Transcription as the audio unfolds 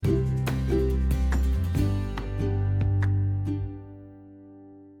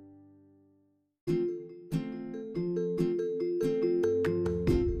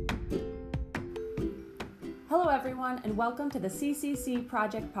everyone, and welcome to the CCC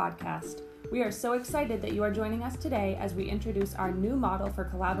Project podcast. We are so excited that you are joining us today as we introduce our new model for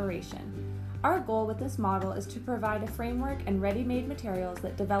collaboration. Our goal with this model is to provide a framework and ready-made materials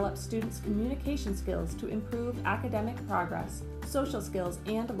that develop students' communication skills to improve academic progress, social skills,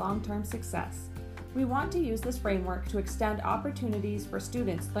 and long-term success. We want to use this framework to extend opportunities for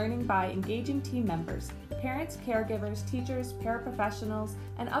students learning by engaging team members, parents, caregivers, teachers, paraprofessionals,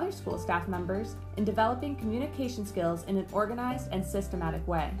 and other school staff members in developing communication skills in an organized and systematic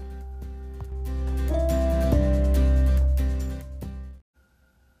way.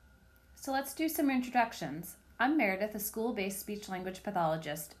 So let's do some introductions. I'm Meredith, a school-based speech-language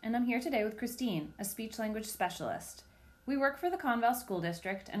pathologist, and I'm here today with Christine, a speech-language specialist. We work for the Conval School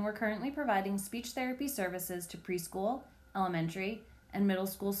District, and we're currently providing speech therapy services to preschool, elementary, and middle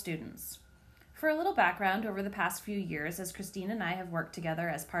school students. For a little background, over the past few years, as Christine and I have worked together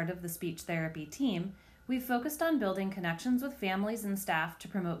as part of the speech therapy team, we've focused on building connections with families and staff to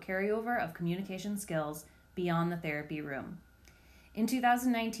promote carryover of communication skills beyond the therapy room. In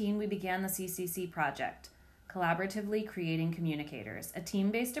 2019, we began the CCC Project, Collaboratively Creating Communicators, a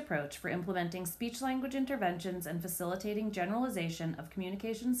team-based approach for implementing speech-language interventions and facilitating generalization of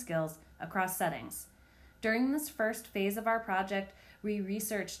communication skills across settings. During this first phase of our project, we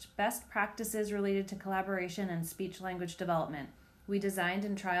researched best practices related to collaboration and speech-language development. We designed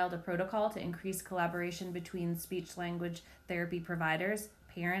and trialed a protocol to increase collaboration between speech-language therapy providers,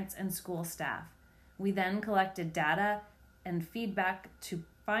 parents, and school staff. We then collected data and feedback to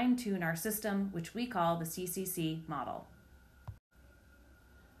fine-tune our system, which we call the CCC model.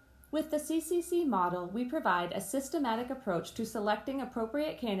 With the CCC model, we provide a systematic approach to selecting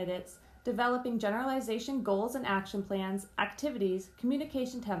appropriate candidates, developing generalization goals and action plans, activities,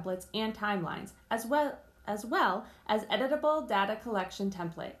 communication templates, and timelines, as well as editable data collection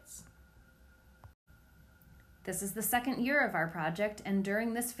templates. This is the second year of our project, and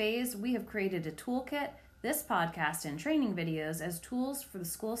during this phase, we have created a toolkit, this podcast, and training videos as tools for the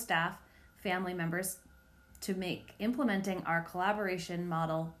school staff, family members to make implementing our collaboration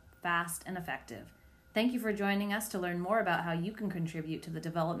model fast and effective. Thank you for joining us to learn more about how you can contribute to the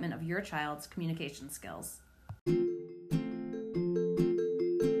development of your child's communication skills.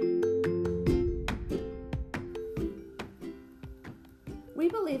 We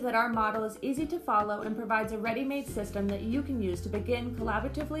believe that our model is easy to follow and provides a ready-made system that you can use to begin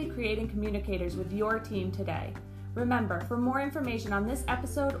collaboratively creating communicators with your team today. Remember, for more information on this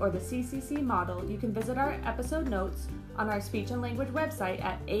episode or the CCC model, you can visit our episode notes on our speech and language website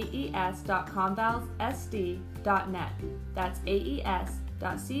at aes.convalsd.net. That's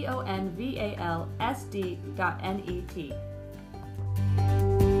aes.convalsd.net.